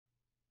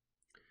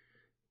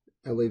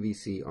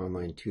LAVC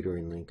Online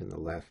Tutoring link on the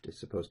left is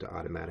supposed to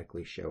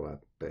automatically show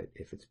up, but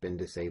if it's been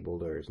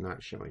disabled or is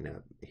not showing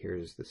up,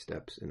 here's the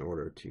steps in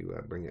order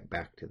to bring it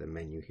back to the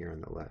menu here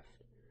on the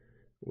left.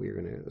 We're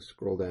going to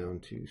scroll down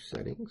to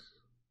Settings,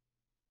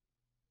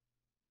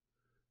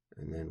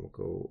 and then we'll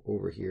go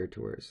over here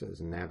to where it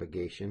says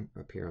Navigation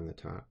up here on the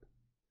top,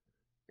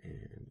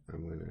 and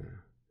I'm going to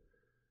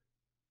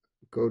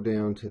go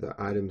down to the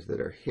items that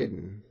are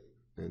hidden.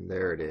 And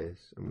there it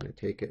is. I'm going to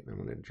take it and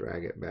I'm going to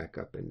drag it back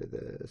up into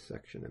the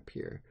section up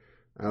here.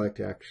 I like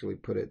to actually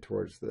put it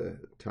towards the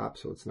top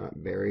so it's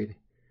not buried.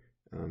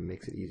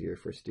 Makes it easier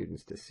for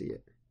students to see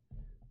it.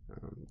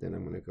 Then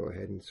I'm going to go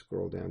ahead and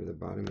scroll down to the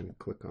bottom and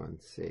click on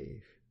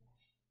Save.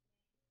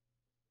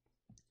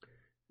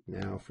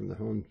 Now from the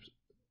home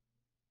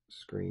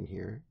screen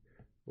here,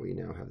 we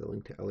now have the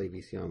link to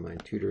LAVC Online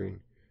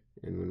Tutoring.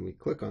 And when we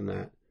click on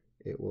that,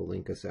 it will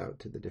link us out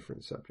to the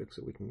different subjects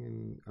that we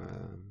can,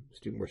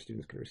 where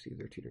students can receive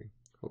their tutoring.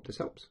 Hope this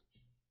helps.